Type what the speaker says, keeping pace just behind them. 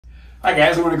Hi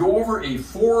guys, I'm going to go over a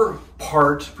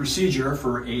 4-part procedure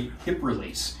for a hip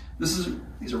release. These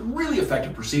are really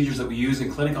effective procedures that we use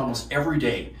in clinic almost every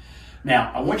day.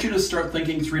 Now, I want you to start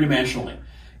thinking 3-dimensionally.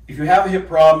 If you have a hip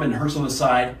problem and it hurts on the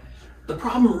side, the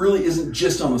problem really isn't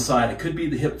just on the side. It could be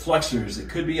the hip flexors, it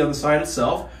could be on the side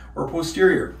itself, or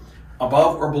posterior,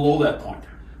 above or below that point.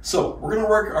 So we're going to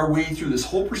work our way through this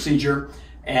whole procedure,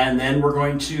 and then we're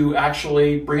going to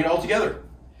actually bring it all together.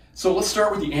 So let's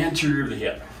start with the anterior of the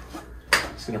hip.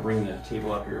 Just going to bring the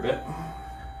table up here a bit.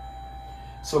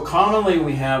 So commonly when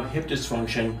we have hip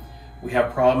dysfunction, we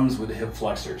have problems with the hip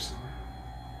flexors.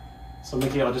 So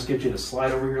Mickey, I'll just get you to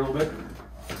slide over here a little bit.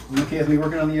 You okay with me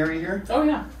working on the area here? Oh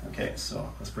yeah. Okay,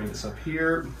 so let's bring this up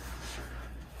here.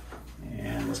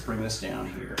 And let's bring this down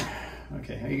here.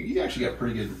 Okay, you actually got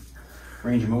pretty good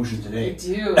range of motion today. I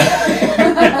do.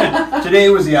 Today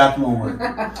was the optimal word.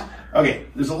 Okay,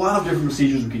 there's a lot of different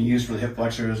procedures we can use for the hip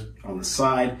flexors on the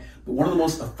side, but one of the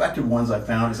most effective ones I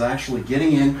found is actually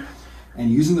getting in and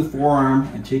using the forearm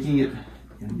and taking it.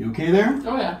 You okay there?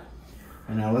 Oh yeah.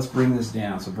 And now let's bring this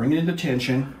down. So bring it into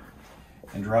tension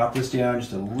and drop this down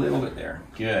just a little bit there.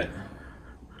 Good.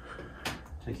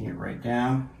 Taking it right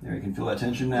down. There, you can feel that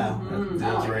tension now. That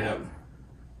builds right up.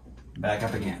 Back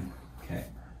up again. Okay.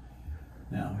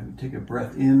 Now take a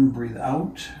breath in, breathe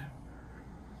out.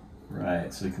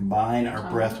 Right, so we combine our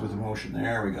breath with emotion.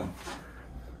 There we go.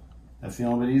 That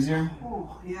feeling a bit easier?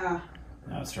 Oh, yeah.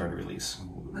 Now it's starting to release.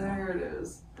 There it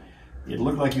is. It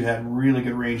looked like you had really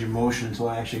good range of motion until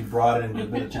I actually brought it into a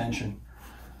bit of tension.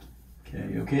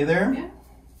 Okay, you okay there? Yeah.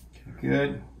 Okay,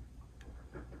 good.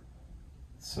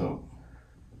 So,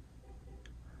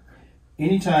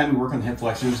 anytime we work on hip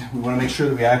flexors, we want to make sure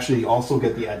that we actually also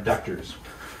get the adductors.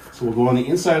 So we'll go on the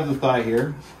inside of the thigh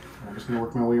here. I'm just going to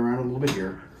work my way around a little bit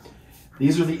here.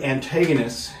 These are the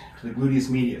antagonists to the gluteus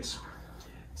medius.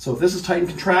 So if this is tight and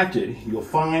contracted, you'll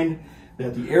find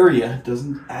that the area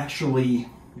doesn't actually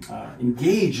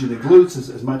engage the glutes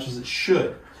as much as it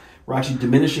should. We're actually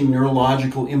diminishing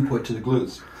neurological input to the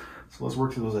glutes. So let's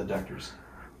work through those adductors.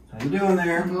 How you doing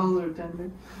there? Those are tender.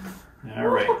 All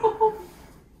right.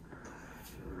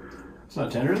 It's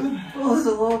not tender, is it? Well, just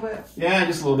a little bit. Yeah,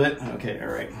 just a little bit. Okay, all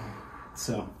right.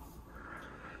 So,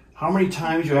 how many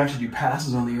times you actually do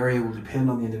passes on the area will depend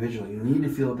on the individual. You need to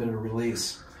feel a bit of a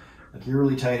release. Like you're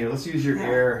really tight here. Let's use your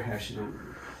air. Actually,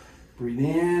 breathe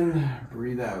in,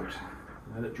 breathe out.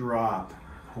 Let it drop.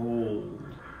 Hold.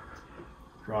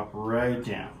 Drop right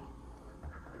down.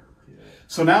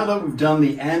 So now that we've done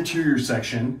the anterior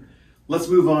section, let's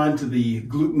move on to the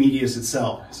glute medius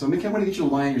itself. So Mickey, I'm going to get you to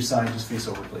lie on your side. Just face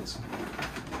over, please.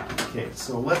 Okay,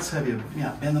 so let's have you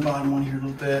bend the bottom one here a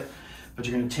little bit. But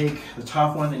you're going to take the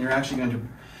top one and you're actually going to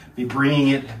be bringing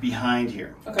it behind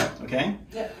here. Okay. Okay?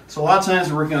 Yeah. So a lot of times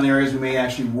we're working on the areas we may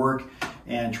actually work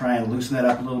and try and loosen that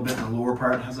up a little bit in the lower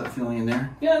part. How's that feeling in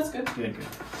there? Yeah, that's good. Good, good.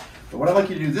 But what I'd like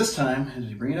you to do this time is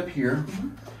you bring it up here,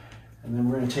 and then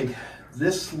we're going to take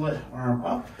this arm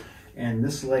up and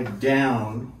this leg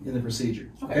down in the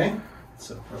procedure. Okay?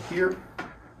 So up here,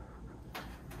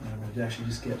 and I'm going to actually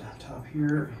just get on top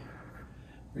here.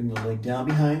 Bring the leg down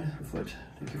behind the foot.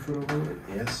 Take your foot over a little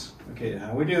bit. Yes. Okay,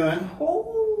 how we doing?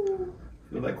 Oh.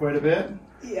 Feel that quite a bit?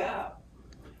 Yeah.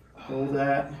 Hold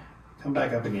that. Come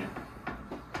back up again.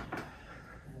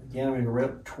 Again, I'm going to go right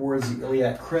up towards the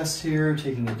iliac crest here,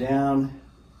 taking it down.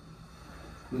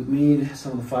 Glute med,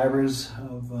 some of the fibers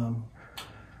of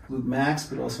glute max,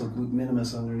 but also glute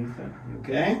minimus underneath it. You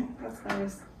okay? That's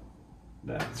nice.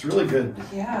 It's really good.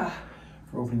 Yeah.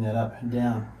 For opening that up and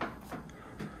down.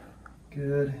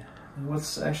 Good. And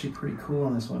what's actually pretty cool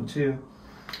on this one too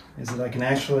is that I can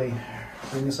actually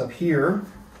bring this up here.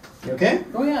 You okay?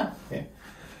 Oh yeah. Okay.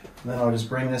 And then I'll just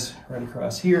bring this right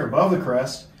across here above the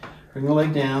crest. Bring the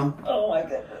leg down. Oh my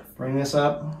goodness. Bring this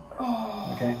up.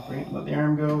 Oh. Okay. Let the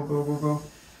arm go. Go, go, go.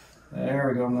 There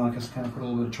we go. Now I just kind of put a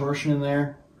little bit of torsion in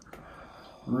there.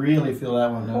 Really feel that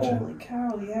one, don't you? Holy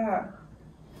cow, yeah.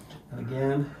 And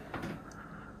again,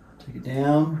 take it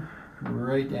down.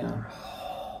 Right down.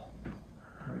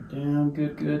 Right down,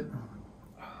 good, good.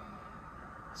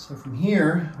 So from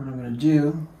here, what I'm going to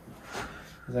do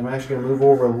is I'm actually going to move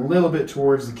over a little bit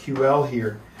towards the QL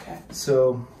here. Okay.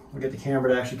 So we'll get the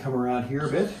camera to actually come around here a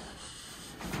bit.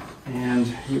 And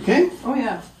you okay? Oh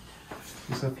yeah.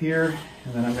 This up here,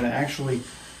 and then I'm going to actually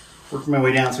work my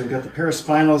way down. So we've got the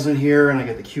paraspinals in here, and I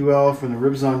got the QL from the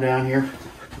ribs on down here.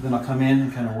 And then I'll come in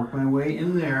and kind of work my way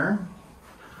in there.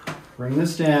 Bring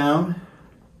this down.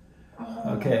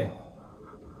 Okay.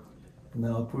 And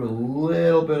then I'll put a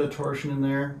little bit of torsion in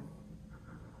there.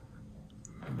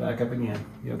 Back up again.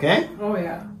 You okay? Oh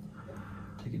yeah.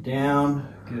 Take it down.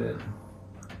 Good.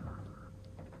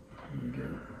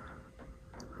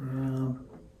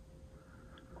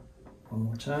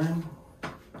 time.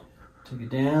 Take it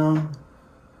down.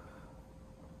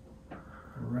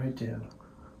 Right down.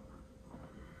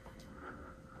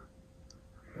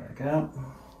 Back up.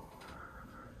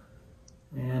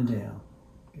 And down.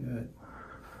 Good.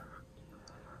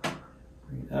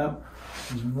 Bring it up.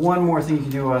 There's one more thing you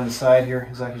can do on the side here,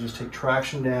 is I can just take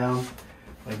traction down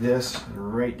like this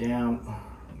and right down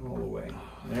all the way.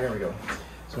 There we go.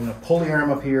 So I'm going to pull the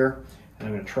arm up here and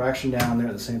I'm going to traction down there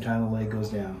at the same time the leg goes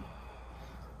down.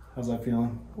 How's that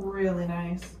feeling? Really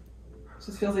nice.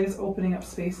 Just feels like it's opening up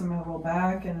space in my lower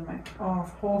back and in my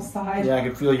whole side. Yeah, I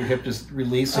can feel your hip just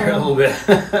release there a little bit.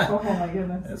 Oh my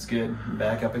goodness. That's good.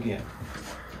 Back up again.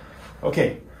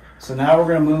 Okay, so now we're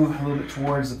going to move a little bit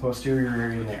towards the posterior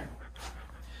area there.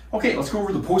 Okay, let's go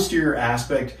over the posterior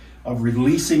aspect of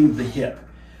releasing the hip.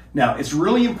 Now, it's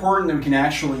really important that we can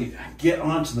actually get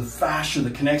onto the fascia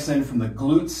that connects in from the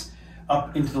glutes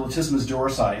up into the latissimus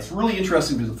dorsi. It's really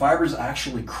interesting because the fibers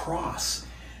actually cross,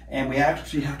 and we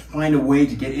actually have to find a way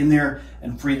to get in there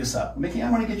and free this up. Mickey,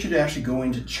 I want to get you to actually go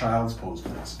into child's pose,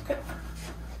 please. Okay.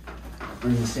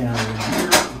 Bring this down over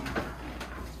here.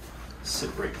 Sit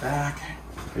right back.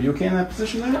 Are you okay in that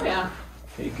position there? Oh yeah.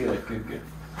 Okay, good, good, good.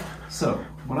 So,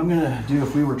 what I'm going to do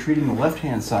if we were treating the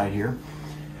left-hand side here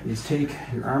is take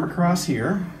your arm across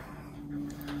here,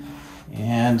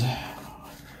 and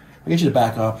I'll get you to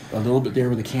back up a little bit there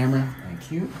with the camera. Thank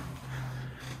you.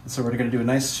 And so we're going to do a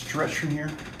nice stretch from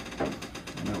here.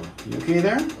 You okay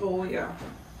there? Oh yeah.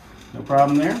 No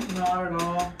problem there? Not at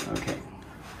all. Okay.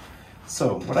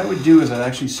 So what I would do is I'd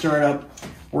actually start up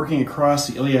working across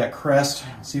the iliac crest,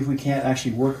 see if we can't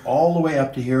actually work all the way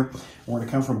up to here. We're going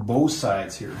to come from both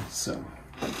sides here. So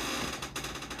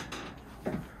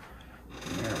there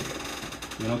we go.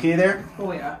 You okay there?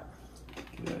 Oh yeah.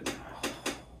 Good.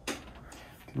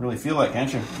 Can really feel that,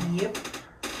 can't you? Yep.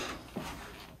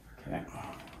 Okay.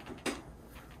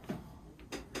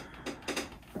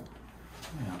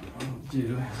 Now, what I'll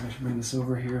do is I should bring this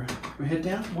over here. We head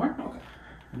down? More? Okay.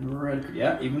 Right.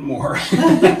 Yeah, even more.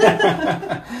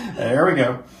 There we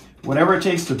go. Whatever it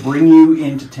takes to bring you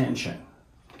into tension.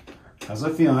 How's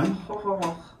that feeling?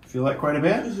 Oh. Feel that quite a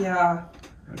bit? Yeah.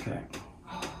 Okay.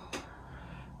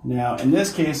 Now, in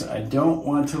this case, I don't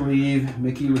want to leave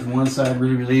Mickey with one side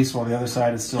really released while the other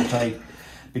side is still tight,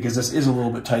 because this is a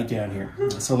little bit tight down here.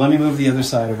 So let me move the other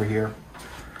side over here.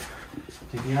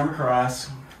 Take the arm across,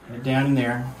 head down in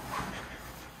there,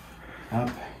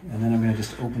 up, and then I'm going to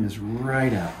just open this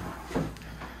right up.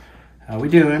 How we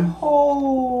doing?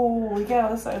 Oh, yeah,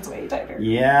 this side's way tighter.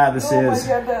 Yeah, this is. Oh my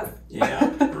goodness.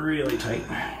 Yeah, really tight.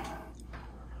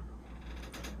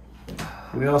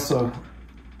 We also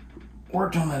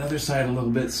worked on that other side a little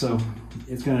bit, so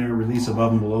it's going to release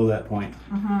above and below that point.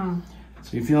 Mm-hmm.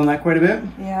 So you feeling that quite a bit?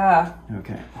 Yeah.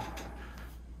 Okay.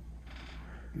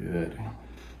 Good.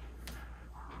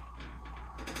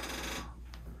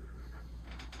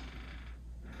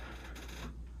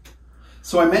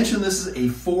 So I mentioned this is a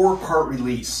 4-part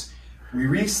release. We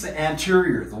release the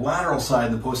anterior, the lateral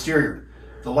side, and the posterior.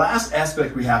 The last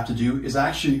aspect we have to do is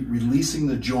actually releasing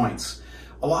the joints.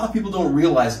 A lot of people don't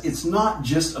realize it's not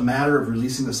just a matter of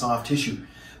releasing the soft tissue,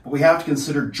 but we have to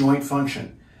consider joint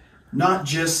function. Not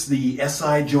just the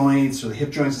SI joints or the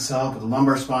hip joints itself or the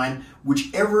lumbar spine,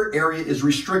 whichever area is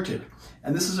restricted.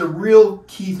 And this is a real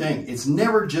key thing. It's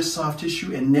never just soft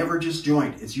tissue and never just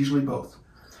joint. It's usually both.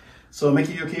 So,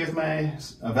 Mickey, you okay with my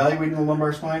evaluating the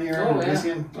lumbar spine here? Oh,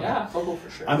 yeah. Yeah, focal for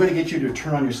sure. I'm going to get you to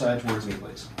turn on your side towards me,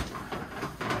 please.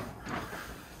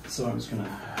 So I'm just going to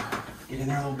get in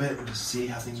there a little bit and just see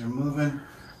how things are moving.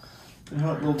 You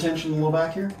know, a little tension in the low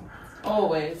back here?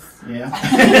 Always. Yeah.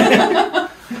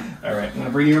 All right, I'm going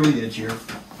to bring you over the edge here.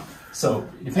 So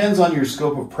it depends on your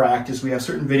scope of practice. We have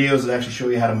certain videos that actually show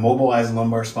you how to mobilize the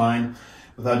lumbar spine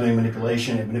without doing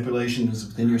manipulation. If manipulation is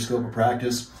within your scope of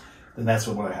practice, then that's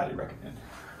what I highly recommend.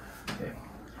 Okay,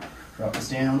 drop this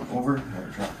down, over, let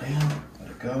it drop down, let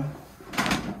it go.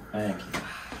 Thank you.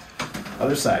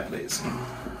 Other side, please.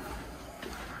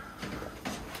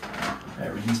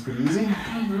 That release pretty easy.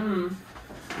 Mm-hmm.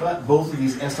 But both of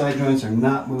these SI joints are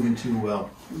not moving too well.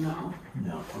 No.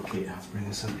 No. Okay, let's bring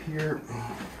this up here.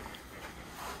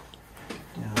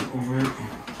 Down, over it.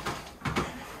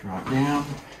 Drop down.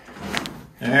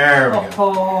 There we go.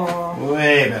 Oh.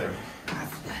 Way better.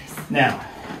 Now,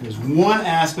 there's one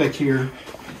aspect here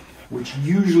which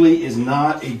usually is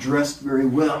not addressed very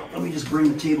well. Let me just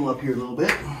bring the table up here a little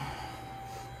bit.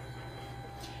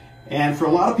 And for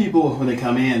a lot of people, when they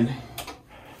come in,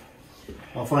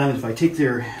 I'll find that if I take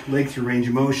their leg through range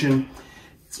of motion,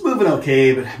 it's moving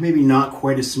okay, but maybe not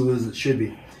quite as smooth as it should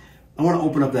be. I want to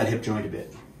open up that hip joint a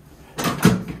bit.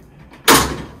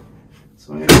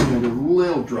 So I'm going to do a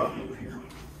little drop move here.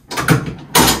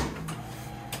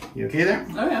 You okay there?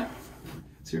 Oh yeah.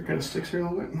 See your kind of sticks here a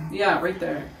little bit? Yeah, right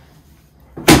there.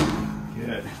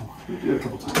 Good. We'll do it a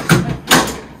couple times.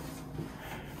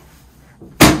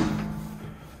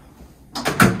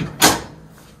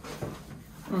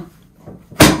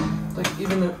 Like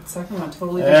even the second one,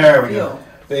 totally There different we feel. go.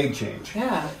 Big change.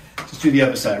 Yeah. Just do the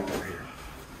other side over here.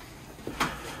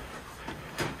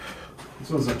 This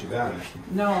one's not too bad, actually.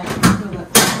 No, I feel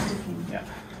that sticking. Yeah.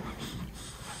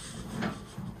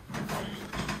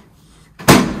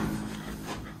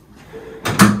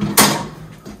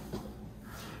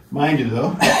 Mind you,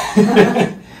 though,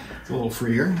 it's a little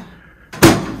freer.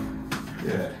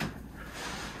 Good.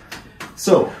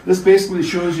 So this basically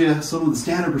shows you some of the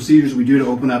standard procedures we do to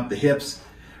open up the hips.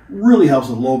 Really helps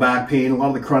with low back pain, a lot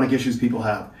of the chronic issues people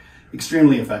have.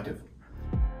 Extremely effective.